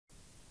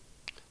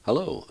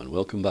Hello and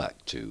welcome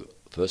back to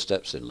First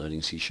Steps in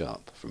Learning C#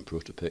 from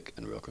Protopic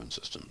and Railgun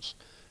Systems.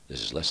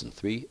 This is Lesson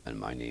 3 and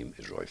my name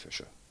is Roy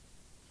Fisher.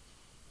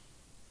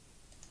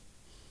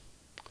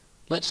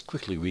 Let's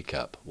quickly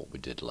recap what we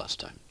did last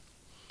time.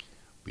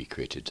 We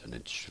created an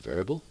integer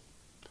variable,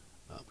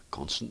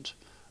 constant.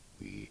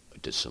 We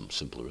did some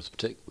simple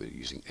arithmetic. We're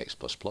using x++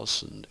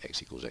 and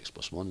x equals x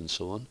plus 1 and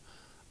so on.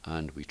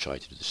 And we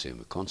tried to do the same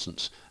with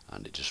constants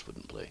and it just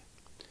wouldn't play.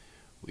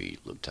 We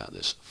looked at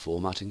this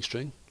formatting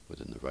string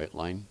within the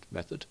writeLine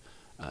method,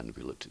 and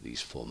we looked at these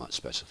format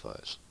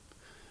specifiers.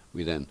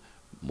 We then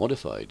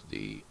modified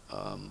the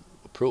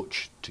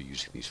approach to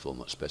using these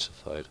format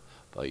specified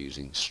by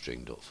using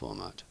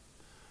string.format,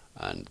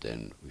 and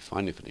then we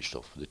finally finished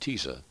off with a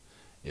teaser: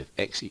 if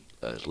x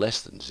is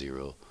less than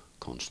 0,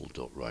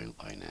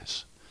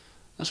 console.writeLine_s.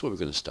 That's where we're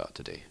going to start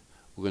today.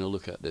 We're going to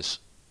look at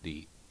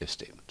the if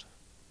statement.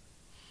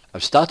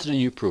 I've started a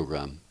new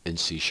program in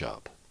C#.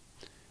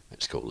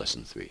 It's called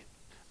Lesson 3,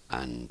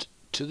 and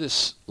to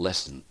this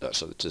lesson,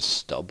 to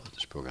this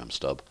program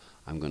stub,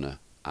 I'm going to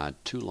add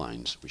two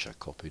lines which I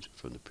copied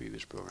from the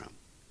previous program.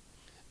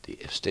 The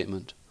if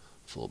statement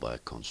followed by a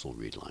console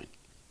read line.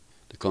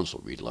 The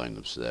console read line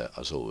was there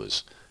as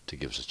always to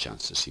give us a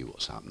chance to see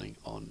what's happening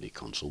on the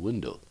console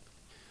window.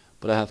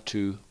 But I have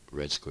two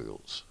red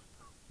squiggles.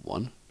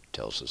 One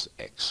tells us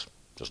that x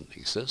doesn't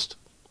exist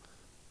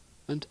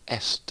and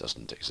s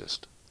doesn't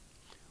exist.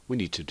 We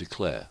need to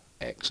declare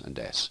x and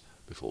s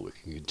before we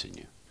can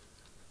continue.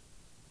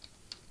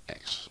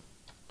 X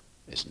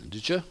is an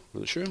integer,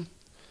 we'll assume,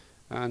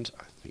 and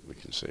I think we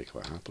can say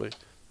quite happily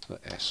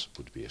that s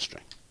would be a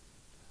string.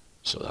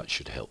 So that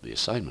should help the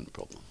assignment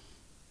problem,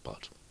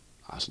 but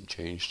it hasn't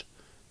changed.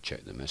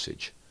 Check the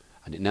message,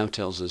 and it now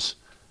tells us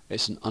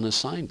it's an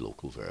unassigned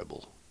local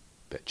variable.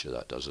 Betcha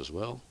that does as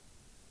well.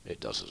 It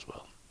does as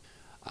well.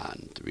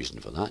 And the reason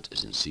for that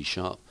is in C#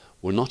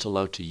 we're not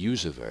allowed to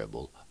use a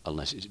variable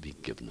unless it's been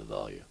given a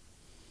value.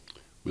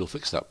 We'll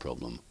fix that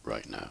problem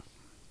right now.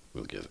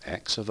 We'll give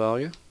x a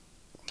value,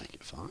 we'll make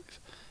it 5,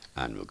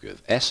 and we'll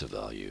give s a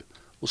value,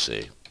 we'll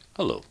say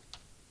hello,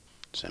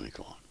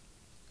 semicolon.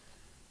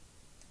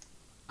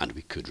 And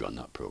we could run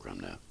that program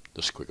now.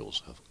 The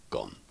squiggles have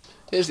gone.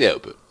 Here's the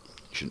output.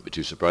 Shouldn't be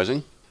too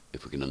surprising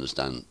if we can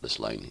understand this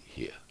line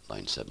here,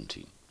 line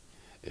 17.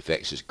 If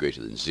x is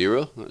greater than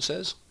 0, that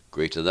says,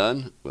 greater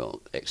than,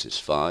 well, x is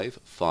 5,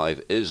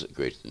 5 is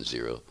greater than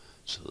 0,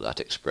 so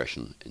that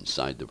expression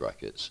inside the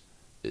brackets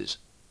is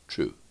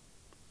true.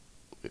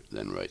 It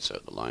then writes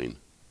out the line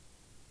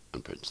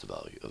and prints the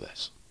value of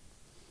s.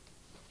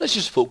 Let's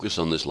just focus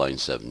on this line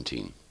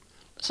 17.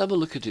 Let's have a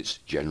look at its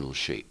general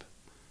shape.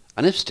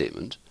 An if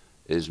statement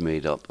is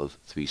made up of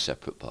three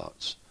separate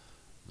parts.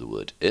 The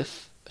word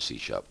if, a C#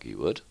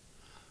 keyword,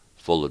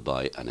 followed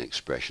by an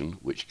expression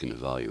which can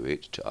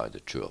evaluate to either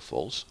true or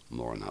false,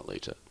 more on that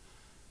later,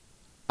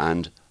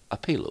 and a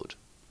payload.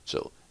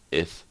 So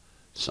if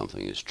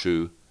something is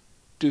true,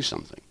 do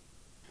something.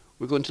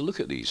 We're going to look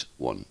at these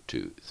 1,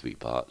 2, 3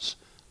 parts,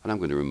 and I'm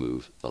going to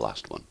remove the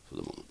last one for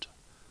the moment.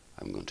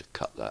 I'm going to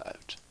cut that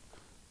out.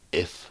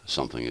 If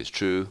something is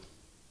true,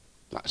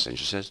 that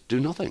essentially says do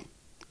nothing.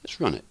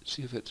 Let's run it,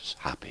 see if it's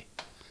happy.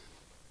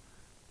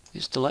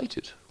 It's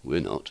delighted.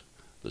 We're not.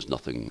 There's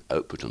nothing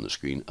output on the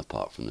screen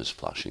apart from this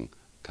flashing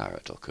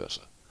caret or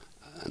cursor.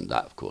 And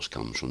that of course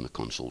comes from the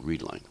console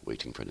read line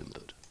waiting for an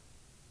input.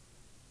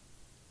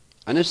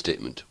 An if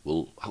statement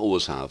will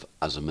always have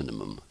as a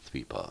minimum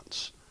 3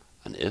 parts.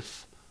 An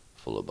if,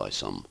 followed by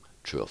some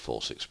true or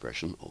false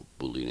expression or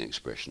Boolean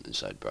expression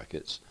inside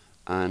brackets,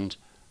 and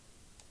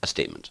a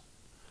statement.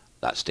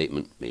 That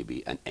statement may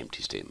be an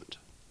empty statement.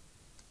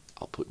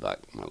 I'll put back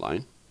my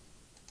line,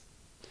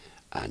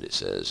 and it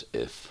says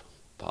if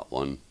part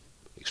 1,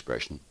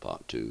 expression,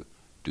 part 2,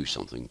 do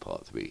something,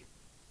 part 3.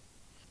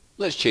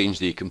 Let's change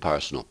the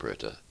comparison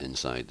operator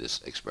inside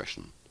this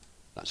expression.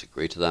 That's a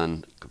greater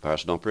than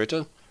comparison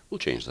operator. We'll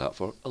change that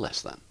for a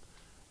less than.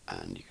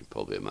 And you can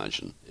probably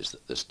imagine is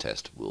that this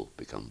test will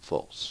become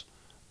false.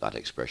 That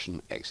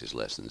expression, x is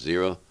less than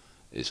 0,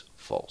 is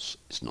false.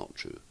 It's not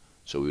true.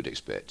 So we would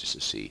expect just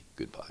to see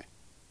goodbye.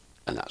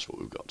 And that's what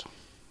we've got.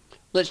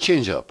 Let's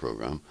change our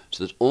program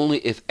so that only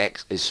if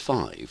x is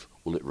 5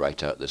 will it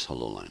write out this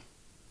hello line.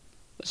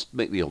 Let's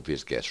make the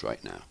obvious guess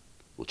right now.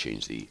 We'll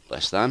change the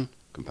less than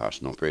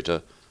comparison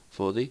operator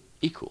for the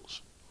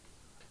equals.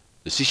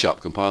 The C#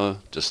 compiler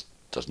just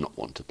does not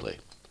want to play.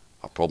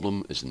 Our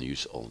problem is in the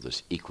use of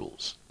this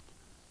equals.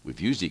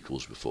 We've used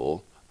equals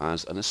before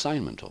as an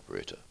assignment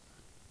operator.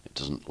 It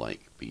doesn't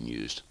like being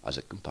used as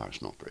a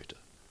comparison operator.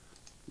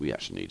 We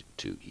actually need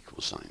 2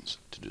 equal signs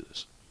to do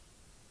this.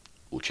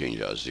 We'll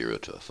change our 0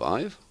 to a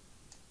 5,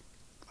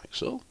 like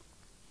so,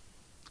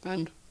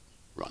 and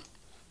run.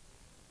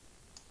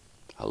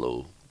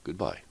 Hello,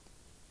 goodbye.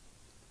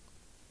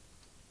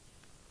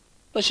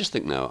 Let's just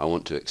think now I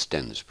want to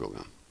extend this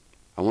program.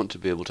 I want to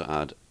be able to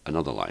add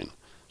another line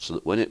so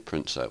that when it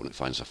prints out, when it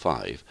finds a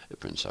 5, it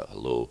prints out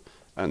hello,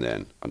 and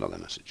then another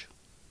message.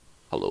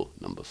 Hello,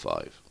 number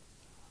 5.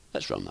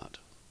 Let's run that.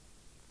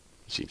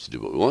 It seems to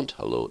do what we want.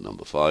 Hello,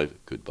 number 5,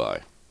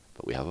 goodbye.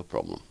 But we have a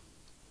problem.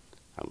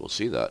 And we'll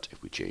see that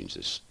if we change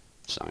this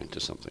sign to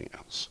something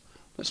else.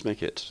 Let's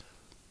make it,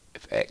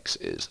 if x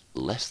is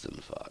less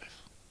than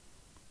 5,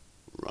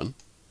 run.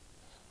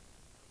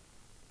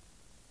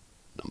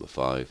 Number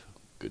 5,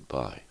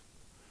 goodbye.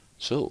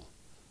 So,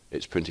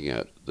 it's printing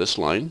out this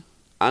line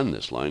and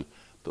this line,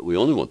 but we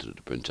only wanted it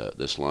to print out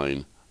this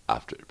line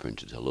after it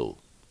printed hello.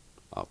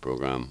 Our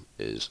program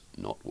is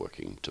not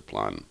working to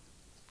plan.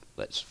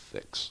 Let's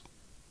fix.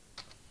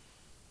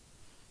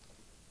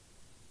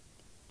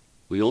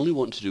 We only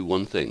want to do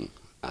one thing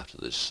after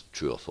this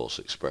true or false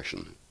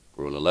expression.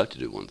 We're only allowed to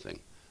do one thing,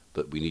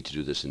 but we need to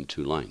do this in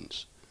 2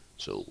 lines.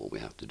 So what we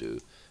have to do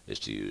is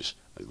to use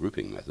a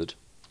grouping method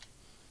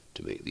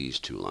to make these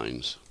 2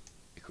 lines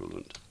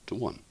equivalent to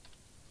one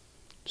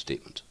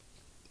statement.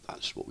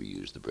 That's what we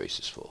use the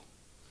braces for.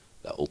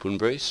 That open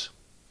brace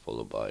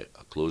followed by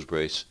a close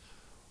brace.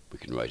 We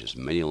can write as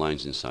many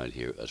lines inside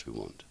here as we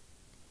want.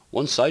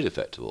 One side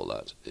effect of all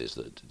that is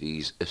that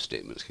these if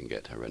statements can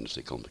get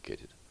horrendously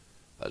complicated,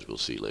 as we'll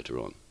see later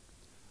on.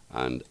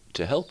 And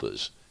to help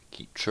us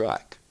keep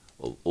track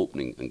of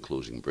opening and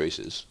closing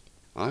braces,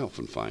 I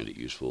often find it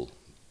useful to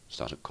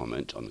start a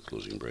comment on the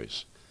closing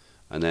brace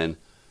and then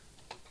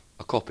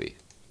a copy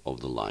of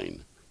the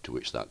line to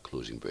which that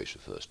closing brace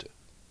refers to.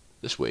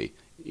 This way,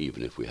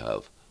 even if we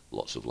have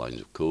lots of lines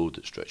of code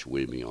that stretch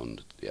way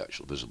beyond the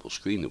actual visible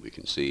screen that we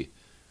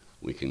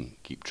can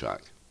keep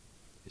track.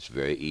 It's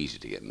very easy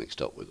to get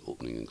mixed up with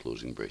opening and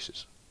closing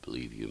braces,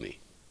 believe you me.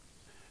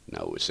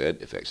 Now we said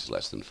if x is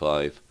less than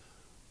 5,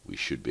 we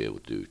should be able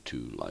to do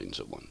 2 lines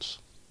at once.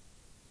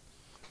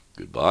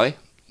 Goodbye.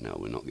 Now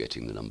we're not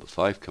getting the number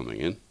 5 coming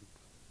in.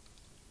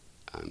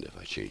 And if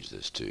I change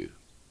this to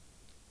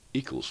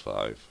equals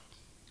 5,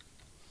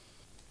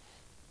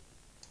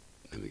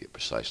 then we get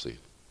precisely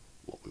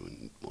what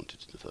we wanted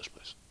in the first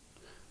place.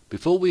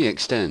 Before we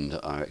extend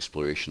our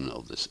exploration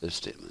of this if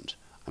statement,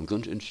 I'm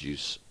going to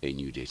introduce a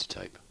new data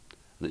type.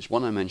 And it's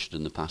one I mentioned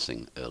in the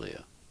passing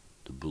earlier,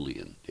 the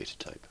Boolean data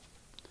type.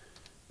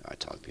 I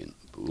type in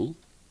bool,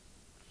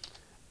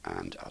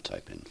 and I'll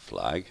type in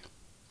flag.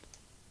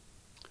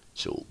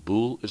 So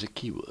bool is a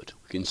keyword.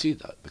 We can see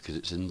that because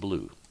it's in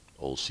blue.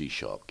 All C#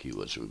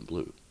 keywords are in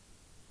blue.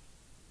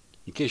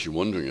 In case you're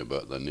wondering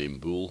about the name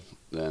bool,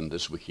 then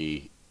this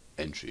wiki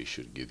entry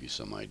should give you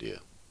some idea.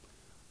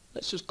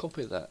 Let's just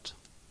copy that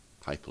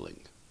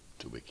hyperlink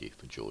to wiki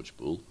for George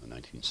Boole, a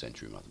 19th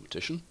century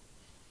mathematician.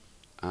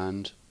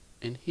 And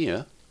in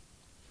here,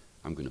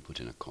 I'm going to put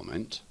in a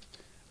comment,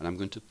 and I'm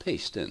going to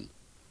paste in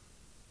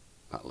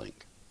that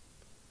link.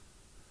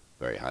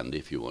 Very handy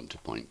if you want to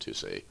point to,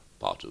 say,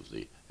 part of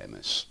the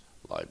MS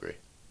library.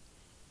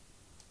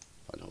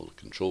 If I hold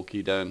the control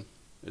key down,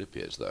 it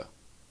appears there.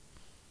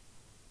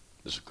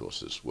 This, of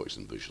course, works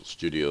in Visual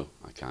Studio.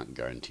 I can't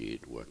guarantee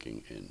it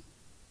working in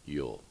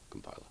your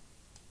compiler.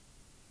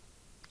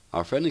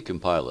 Our friendly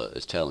compiler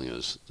is telling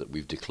us that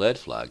we've declared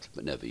flag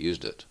but never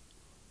used it.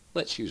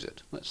 Let's use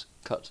it. Let's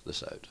cut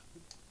this out.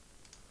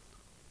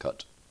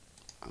 Cut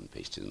and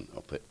paste in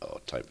or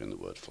type in the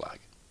word flag.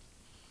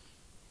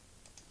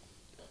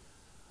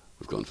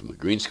 We've gone from a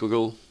green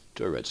squiggle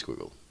to a red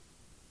squiggle,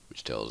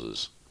 which tells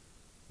us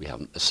we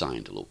haven't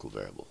assigned a local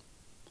variable.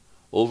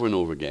 Over and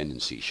over again in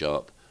C#,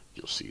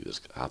 you'll see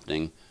this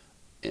happening.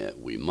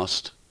 We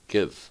must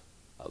give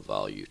a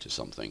value to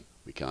something.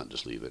 We can't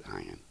just leave it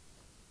hanging.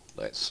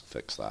 Let's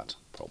fix that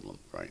problem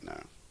right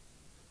now.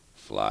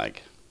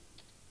 Flag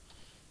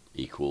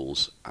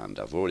equals, and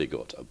I've already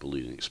got a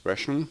Boolean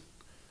expression,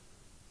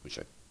 which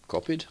I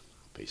copied,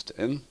 paste it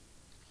in.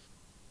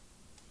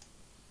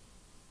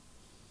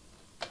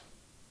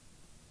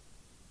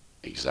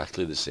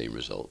 Exactly the same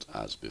result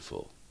as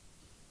before.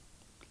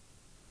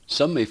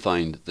 Some may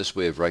find this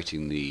way of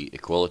writing the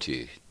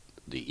equality,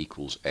 the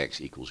equals x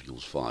equals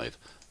 5,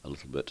 a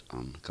little bit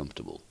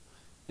uncomfortable.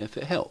 If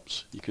it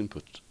helps, you can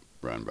put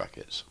round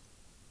brackets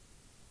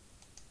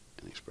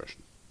in the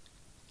expression,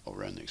 or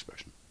around the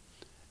expression.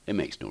 It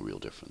makes no real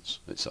difference.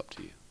 It's up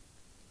to you.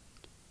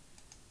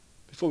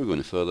 Before we go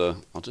any further,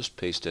 I'll just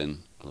paste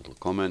in a little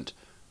comment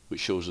which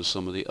shows us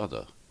some of the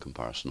other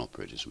comparison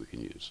operators we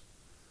can use.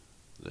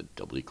 The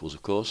double equals,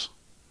 of course.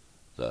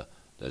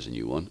 There's a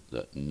new one.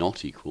 The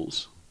not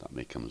equals. That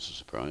may come as a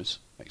surprise.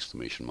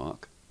 Exclamation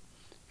mark.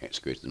 X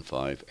greater than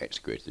 5, x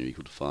greater than or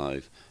equal to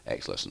 5,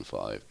 x less than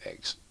 5,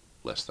 x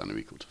less than or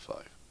equal to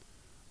 5.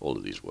 All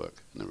of these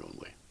work in their own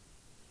way.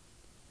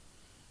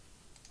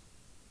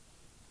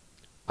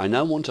 I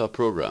now want our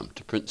program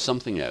to print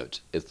something out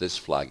if this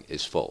flag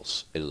is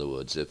false. In other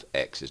words, if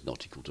x is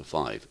not equal to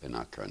 5 in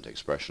our current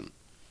expression.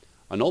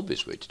 An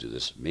obvious way to do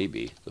this may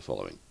be the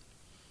following.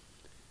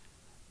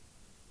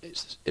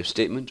 It's this if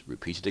statement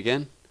repeated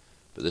again,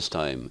 but this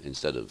time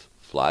instead of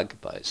flag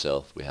by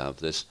itself we have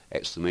this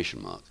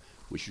exclamation mark,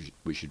 which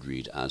we should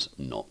read as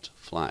not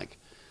flag.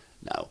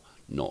 Now,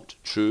 not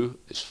true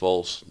is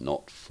false,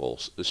 not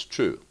false is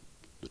true.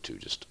 The two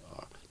just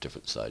are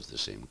different sides of the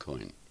same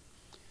coin.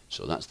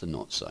 So that's the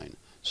not sign.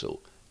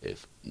 So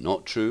if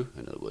not true,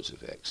 in other words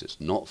if x is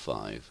not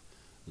 5,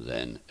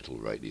 then it'll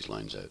write these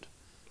lines out.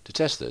 To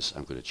test this,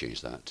 I'm going to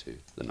change that to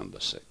the number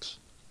 6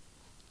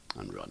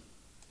 and run.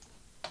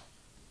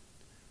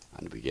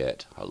 And we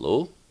get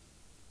hello.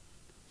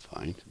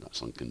 Fine,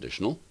 that's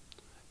unconditional.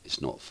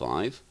 It's not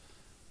 5.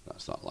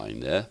 That's that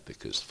line there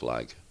because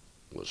flag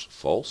was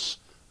false,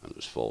 and it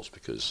was false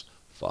because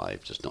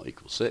 5 does not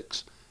equal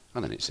 6,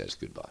 and then it says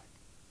goodbye.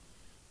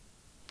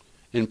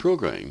 In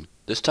programming,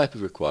 this type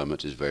of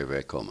requirement is very,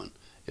 very common.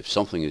 If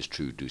something is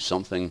true, do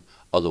something,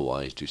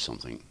 otherwise do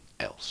something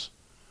else.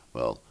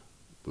 Well,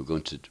 we're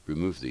going to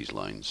remove these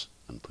lines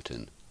and put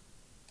in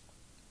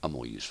a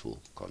more useful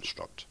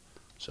construct.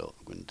 So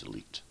I'm going to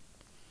delete,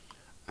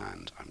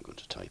 and I'm going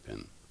to type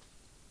in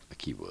a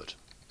keyword,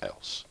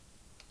 else.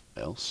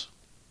 Else.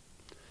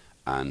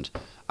 And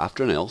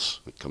after an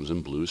else, it comes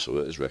in blue, so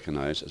it is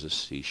recognized as a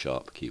C#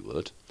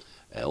 keyword.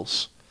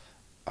 Else,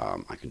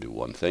 I can do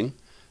one thing,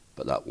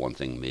 but that one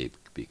thing may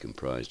be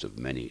comprised of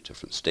many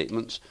different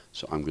statements,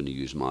 so I'm going to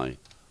use my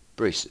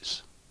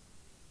braces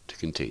to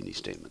contain these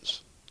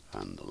statements.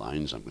 And the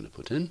lines I'm going to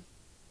put in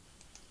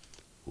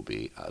will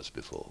be as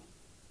before,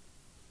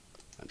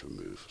 and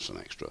remove some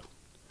extra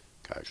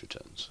carriage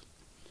returns.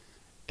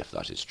 If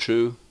that is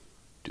true,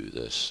 do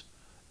this,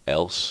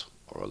 else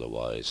or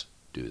otherwise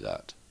do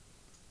that.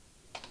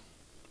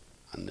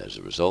 And there's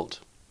a result.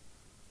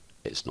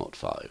 It's not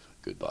 5.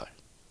 Goodbye.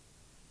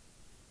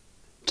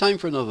 Time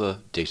for another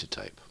data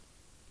type,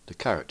 the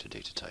character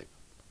data type.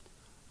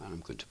 And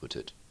I'm going to put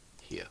it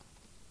here.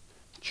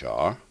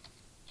 Char,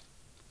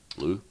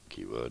 blue,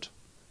 keyword,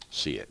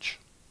 ch,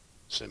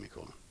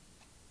 semicolon.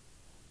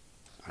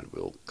 And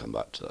we'll come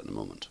back to that in a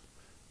moment.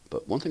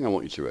 But one thing I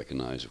want you to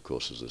recognize, of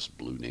course, is this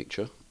blue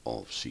nature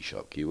of C#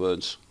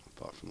 keywords,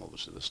 apart from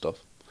obviously this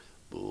stuff.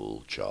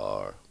 Bool,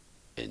 char,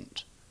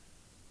 int,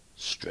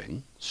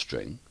 string,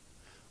 string.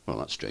 Well,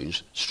 that's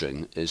strange.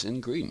 String is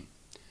in green,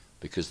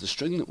 because the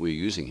string that we're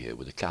using here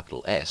with a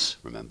capital S,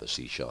 remember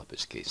C#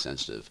 is case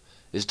sensitive,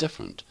 is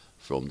different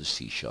from the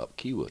C#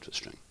 keyword for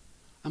string.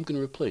 I'm going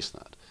to replace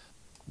that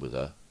with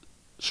a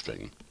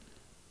string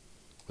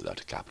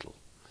without a capital.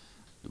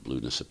 The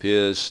blueness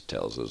appears,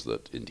 tells us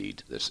that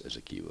indeed this is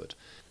a keyword.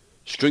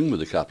 String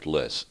with a capital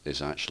S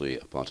is actually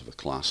a part of a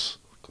class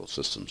called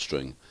system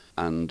string,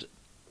 and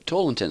to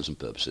all intents and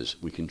purposes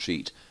we can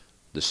treat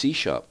the C#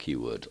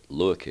 keyword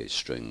lowercase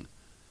string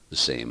the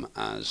same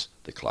as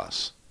the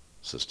class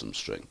system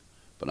string.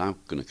 But I'm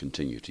going to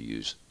continue to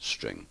use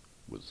string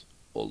with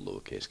all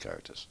lowercase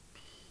characters.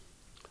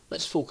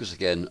 Let's focus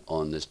again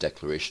on this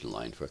declaration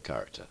line for a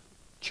character,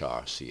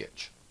 char ch. And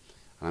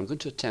I'm going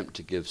to attempt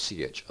to give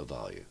ch a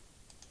value.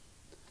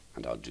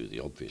 And I'll do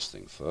the obvious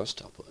thing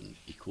first. I'll put an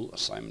equal,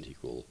 assignment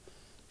equal,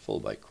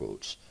 followed by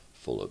quotes,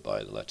 followed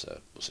by the letter,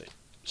 we'll say,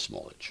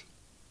 small h.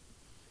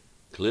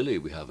 Clearly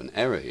we have an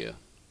error here,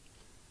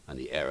 and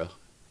the error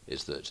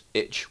is that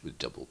h with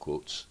double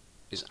quotes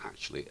is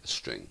actually a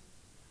string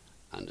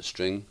and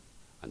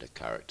a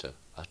character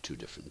are two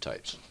different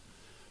types.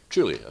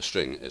 Truly, a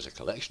string is a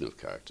collection of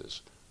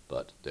characters,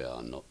 but they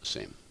are not the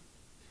same.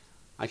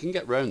 I can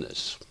get round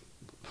this,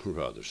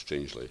 rather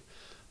strangely,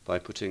 by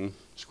putting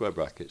square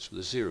brackets with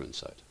a 0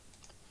 inside.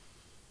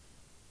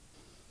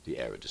 The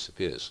error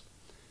disappears.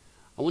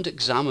 I want to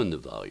examine the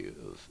value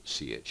of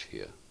ch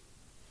here.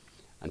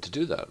 And to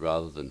do that,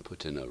 rather than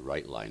put in a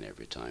right line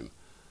every time,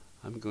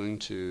 I'm going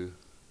to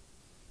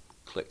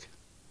click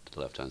to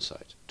the left-hand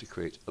side to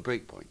create a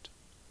breakpoint.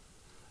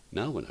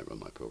 Now when I run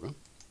my program,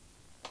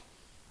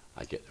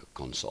 I get the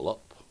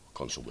console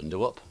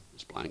window up,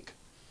 it's blank.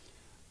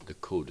 The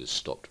code is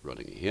stopped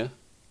running here,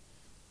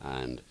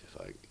 and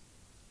if I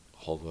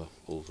hover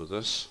over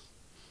this,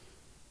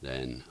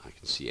 then I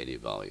can see any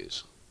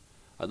values.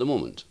 At the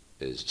moment,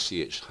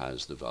 ch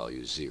has the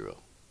value 0,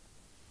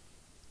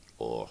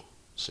 or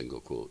single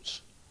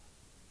quotes,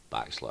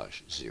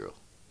 \0,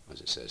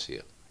 as it says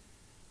here.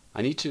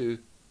 I need to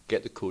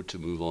get the code to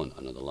move on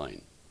another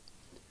line,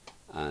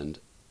 and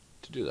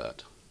to do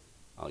that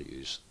I'll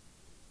use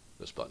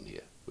this button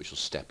here, which will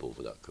step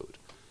over that code.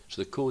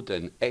 So the code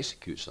then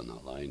executes on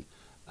that line,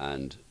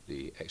 and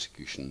the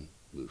execution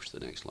moves to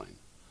the next line.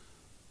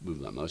 Move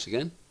my mouse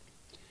again,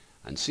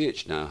 and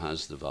ch now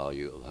has the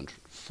value of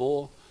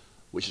 104,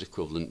 which is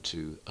equivalent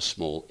to a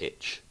small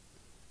h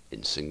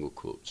in single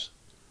quotes.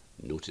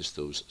 Notice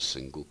those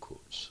single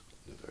quotes,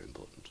 they're very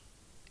important.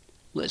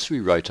 Let's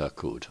rewrite our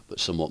code, but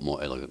somewhat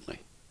more elegantly.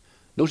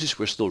 Notice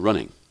we're still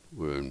running.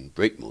 We're in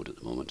break mode at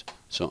the moment,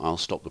 so I'll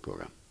stop the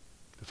program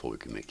before we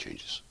can make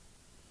changes.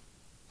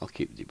 I'll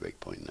keep the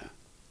breakpoint there.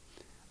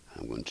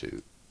 I'm going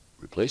to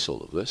replace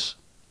all of this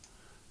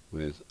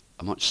with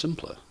a much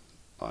simpler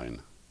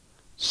line,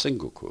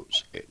 single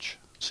quotes h,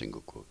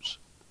 single quotes.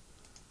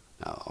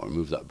 Now I'll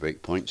remove that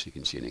breakpoint so you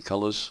can see any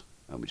colours,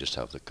 and we just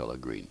have the colour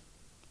green.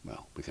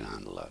 Well, we can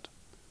handle that.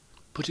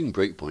 Putting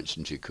breakpoints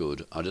into your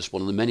code are just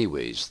one of the many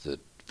ways that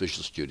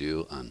Visual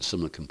Studio and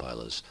similar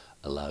compilers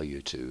allow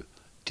you to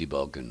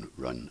debug and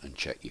run and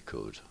check your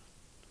code.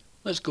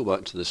 Let's go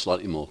back to the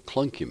slightly more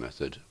clunky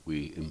method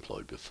we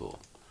employed before.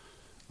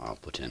 I'll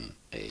put in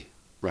a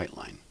write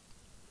line,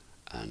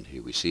 and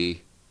here we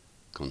see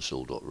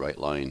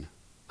console.writeLine,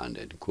 and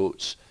in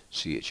quotes,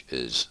 ch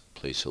is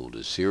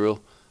placeholder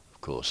 0.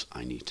 Of course,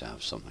 I need to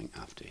have something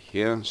after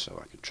here,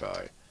 so I can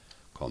try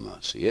comma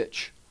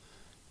ch,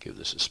 give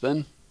this a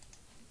spin,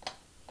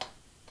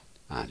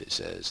 and it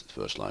says the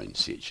first line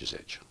ch is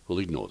ich. We'll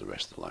ignore the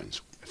rest of the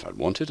lines. If I'd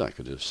wanted, I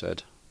could have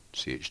said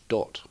ch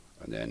dot,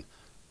 and then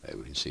there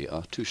we can see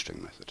our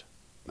toString method.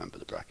 Remember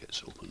the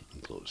brackets open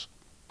and close.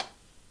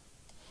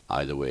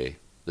 Either way,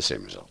 the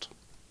same result.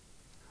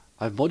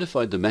 I've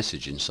modified the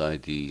message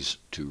inside these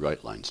two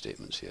write line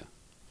statements here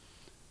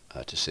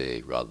to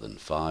say rather than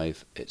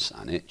 5, it's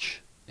an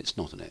ich. It's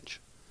not an ich.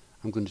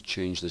 I'm going to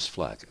change this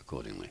flag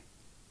accordingly.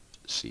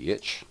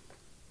 ch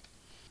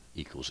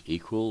equals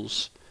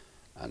equals,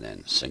 and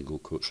then single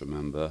quotes,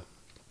 remember,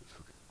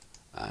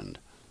 and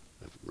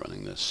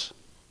running this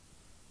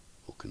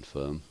will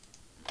confirm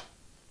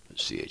that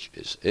ch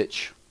is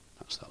ich.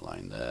 That's that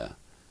line there.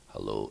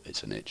 Hello,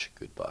 it's an ich,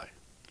 goodbye.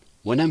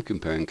 When I'm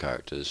comparing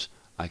characters,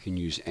 I can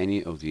use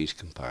any of these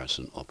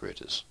comparison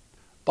operators.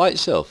 By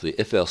itself, the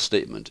if-else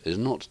statement is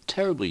not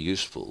terribly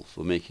useful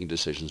for making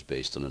decisions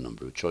based on a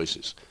number of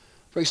choices.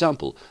 For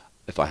example,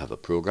 if I have a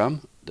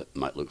program that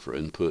might look for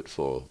input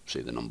for,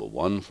 say, the number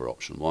 1 for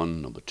option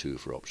 1, number 2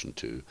 for option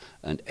 2,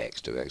 and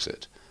x to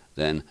exit,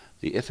 then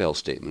the if-else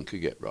statement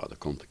could get rather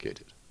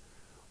complicated.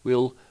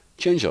 We'll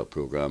change our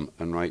program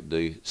and write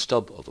the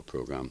stub of a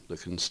program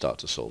that can start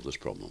to solve this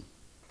problem.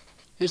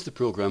 Here's the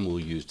program we'll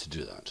use to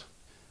do that.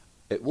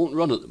 It won't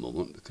run at the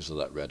moment because of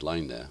that red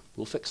line there.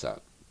 We'll fix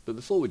that. But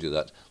before we do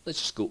that, let's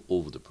just go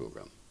over the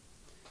program.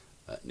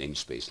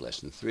 Namespace less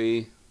than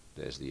 3.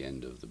 There's the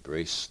end of the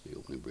brace, the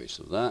opening brace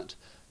of that.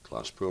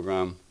 Class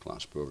program,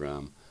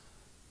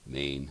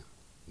 main,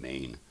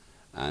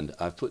 and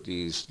I've put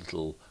these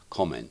little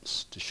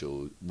comments to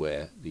show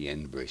where the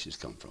end braces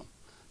come from,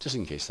 just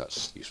in case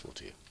that's useful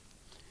to you.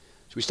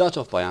 So we start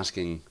off by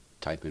asking,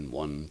 type in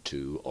 1,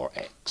 2, or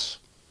x,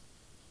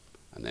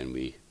 and then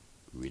we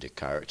read a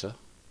character,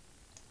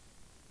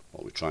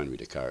 or we try and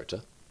read a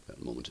character. At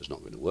the moment it's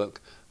not going to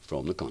work,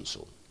 from the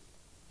console.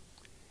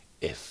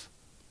 If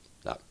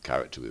that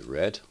character we've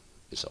read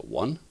is a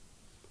 1,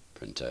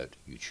 print out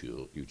you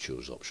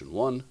chose option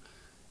 1,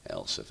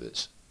 else if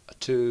it's a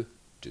 2,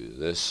 do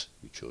this,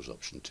 you chose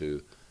option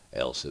 2,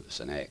 else if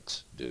it's an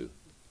x, do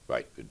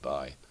write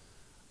goodbye.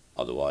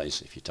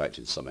 Otherwise, if you typed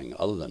in something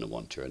other than a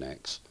 1, 2, or an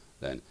x,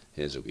 then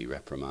here's a wee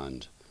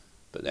reprimand,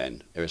 but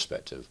then,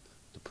 irrespective,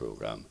 the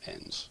program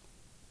ends.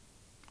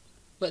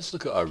 Let's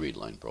look at our read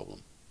line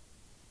problem.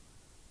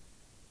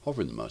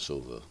 Hovering the mouse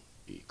over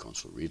the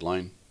console read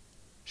line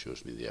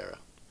shows me the error.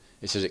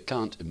 It says it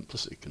can't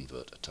implicitly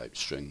convert a typed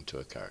string to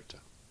a character.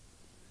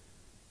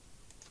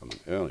 From an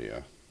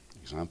earlier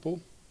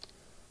example,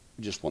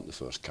 we just want the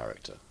first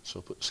character, so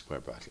I'll put square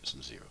brackets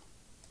and 0.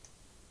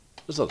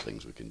 There's other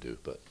things we can do,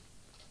 but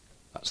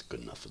that's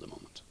good enough for the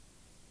moment.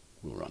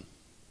 We'll run.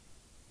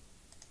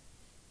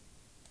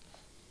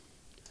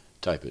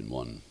 Type in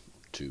 1,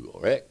 2,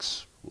 or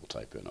x. We'll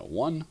type in a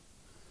 1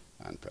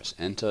 and press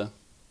enter.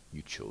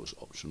 You chose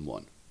option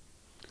 1.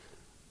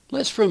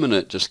 Let's for a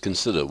minute just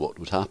consider what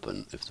would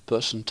happen if the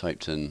person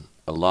typed in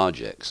a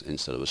large X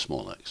instead of a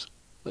small x.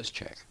 Let's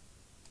check.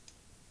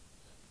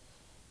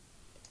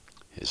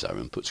 Here's our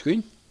input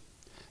screen,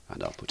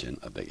 and I'll put in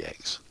a big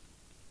X.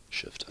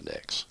 Shift and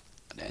X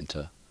and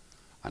enter,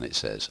 and it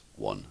says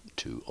 1,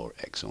 2, or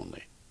X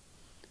only.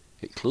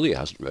 It clearly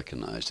hasn't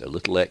recognized a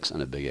little x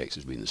and a big X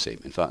as being the same.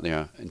 In fact, they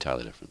are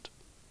entirely different.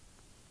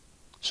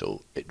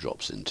 So it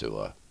drops into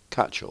a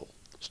catch-all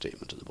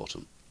statement at the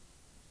bottom.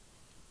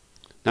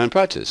 Now in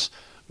practice,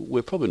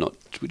 we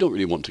don't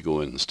really want to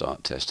go in and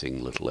start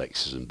testing little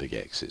x's and big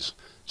x's,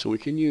 so we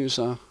can use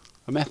a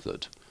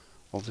method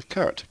of the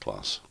character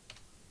class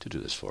to do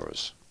this for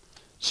us.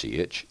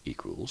 ch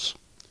equals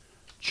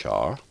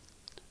char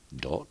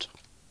dot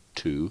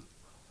to,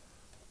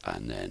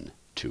 and then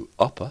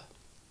ToUpper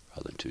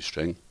rather than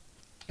toString.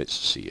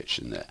 It's ch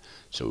in there,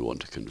 so we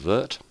want to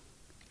convert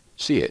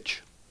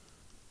ch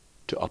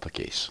to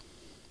uppercase.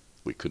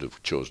 We could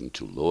have chosen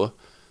to lower.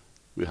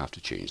 We have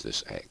to change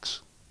this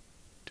x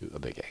to a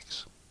big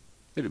X.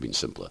 It would have been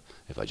simpler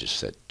if I just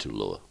said to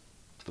lower,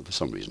 but for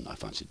some reason I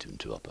fancied doing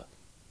to upper.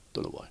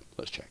 Don't know why.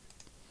 Let's check.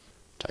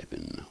 Type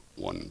in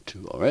 1,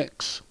 2, or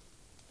x.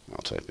 I'll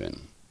type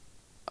in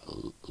a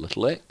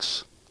little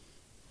x,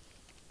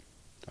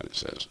 and it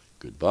says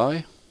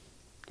goodbye,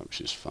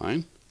 which is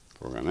fine.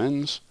 Program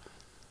ends.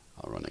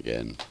 I'll run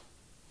again.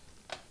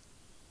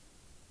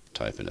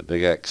 Type in a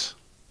big X,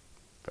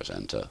 press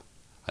enter,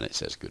 and it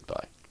says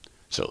goodbye.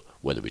 So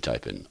whether we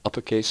type in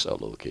uppercase or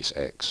lowercase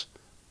x,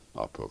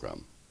 our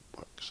program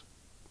works.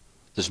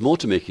 There's more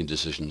to making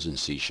decisions in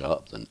C#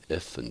 than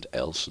if and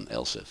else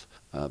if,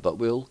 but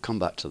we'll come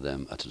back to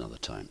them at another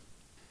time.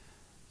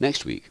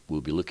 Next week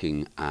we'll be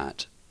looking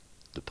at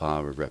the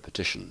power of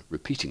repetition,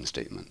 repeating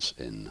statements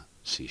in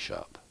C#.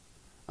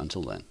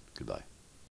 Until then, goodbye.